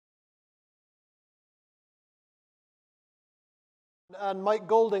And Mike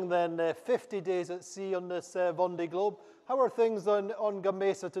Golding then, 50 days at sea on this Vendée Globe. How are things on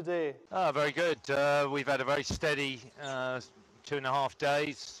Gamesa today? Very good. We've had a very steady 2.5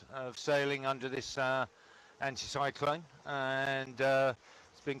 days of sailing under this anticyclone, and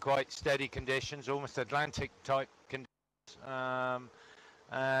it's been quite steady conditions, almost Atlantic type conditions,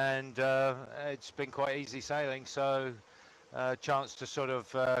 and it's been quite easy sailing, so chance to sort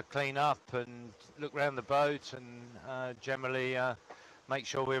of clean up and look around the boat and generally make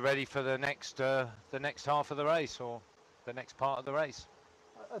sure we're ready for the next half of the race, or the next part of the race.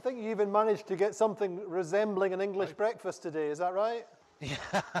 I think you even managed to get something resembling an English breakfast today, is that right?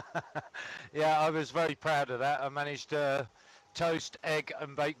 Yeah, yeah, I was very proud of that. I managed toast, egg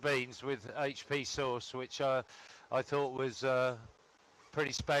and baked beans with HP sauce, which I thought was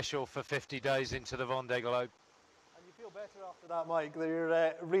pretty special for 50 days into the Vendée Globe. And you feel better after that, Mike, that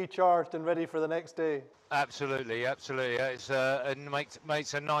you're recharged and ready for the next day? Absolutely, absolutely. It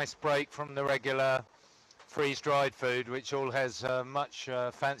makes a nice break from the regular freeze-dried food, which all has much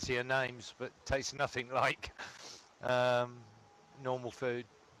fancier names, but tastes nothing like normal food.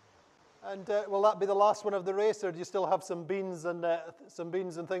 And will that be the last one of the race, or do you still have some beans and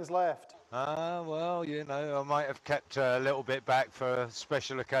things left? Well, you know, I might have kept a little bit back for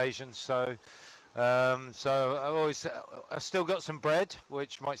special occasions. So I've still got some bread,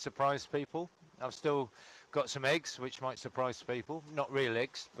 which might surprise people. I've still got some eggs, which might surprise people. Not real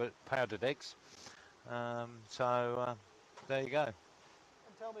eggs, but powdered eggs. There you go.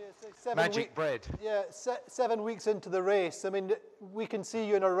 And tell me, it's Magic bread. Yeah, 7 weeks into the race. I mean, we can see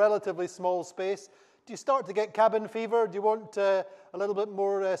you in a relatively small space. Do you start to get cabin fever? Do you want a little bit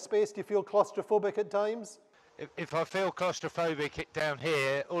more space? Do you feel claustrophobic at times? If I feel claustrophobic down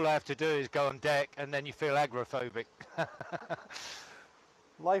here, all I have to do is go on deck, and then you feel agoraphobic.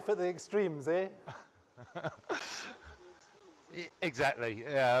 Life at the extremes, eh? Exactly.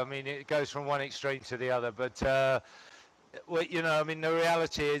 Yeah, I mean, it goes from one extreme to the other. But, well, you know, I mean, the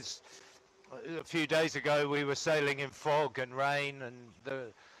reality is, a few days ago we were sailing in fog and rain, and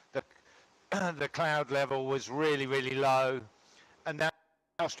the cloud level was really, really low. And now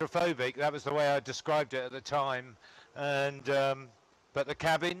claustrophobic, that was the way I described it at the time. And but the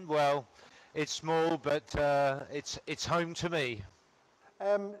cabin, well, it's small, but it's home to me.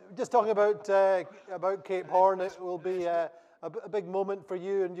 Just talking about Cape Horn, it will be a big moment for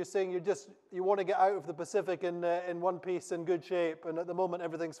you, and you're saying you want to get out of the Pacific in one piece, in good shape, and at the moment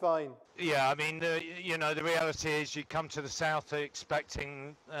everything's fine. Yeah, I mean, you know, the reality is you come to the south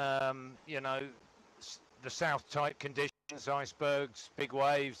expecting, you know, the south type conditions, icebergs, big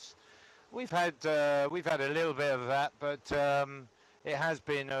waves. We've had a little bit of that, but it has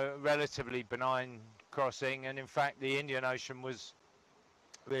been a relatively benign crossing, and in fact, the Indian Ocean was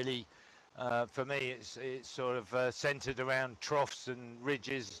really, for me, it's sort of centered around troughs and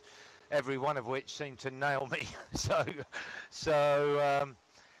ridges, every one of which seemed to nail me. So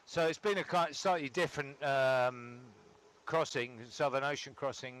it's been a kind of slightly different crossing, Southern Ocean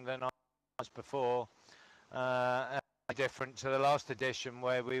crossing, than I was before. Different to the last edition,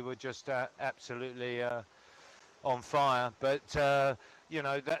 where we were just absolutely on fire. But you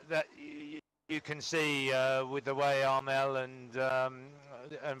know, that you can see with the way Armel and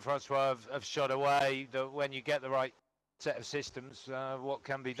Francois have shot away, that when you get the right set of systems, what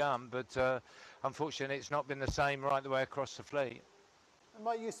can be done. But unfortunately, it's not been the same right the way across the fleet. And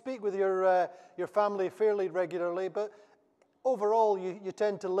Mike, you speak with your family fairly regularly, but overall, you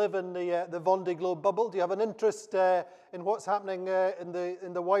tend to live in the Vendée Globe bubble. Do you have an interest in what's happening in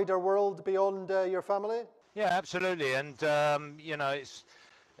the wider world beyond your family? Yeah, absolutely. And you know,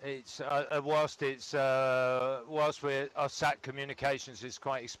 whilst our sat communications is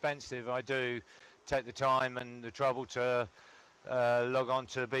quite expensive, I do take the time and the trouble to log on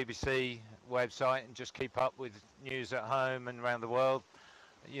to the BBC website and just keep up with news at home and around the world.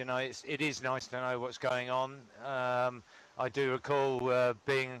 You know, it is nice to know what's going on. I do recall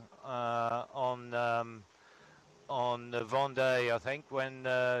being on the Vendée, I think, when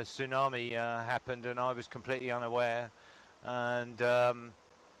the tsunami happened, and I was completely unaware. And I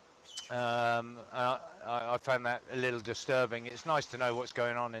found that a little disturbing. It's nice to know what's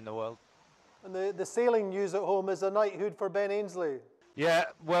going on in the world. And the sailing news at home is a knighthood for Ben Ainslie. Yeah,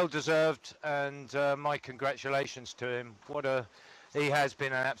 well deserved, and my congratulations to him. He has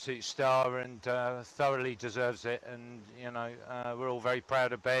been an absolute star, and thoroughly deserves it. And you know, we're all very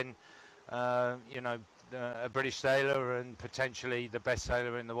proud of Ben. You know, a British sailor and potentially the best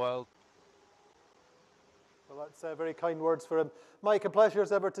sailor in the world. Well, that's very kind words for him. Mike, a pleasure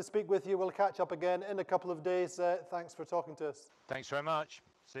as ever to speak with you. We'll catch up again in a couple of days. Thanks for talking to us. Thanks very much.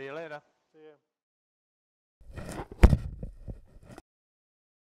 See you later. See you.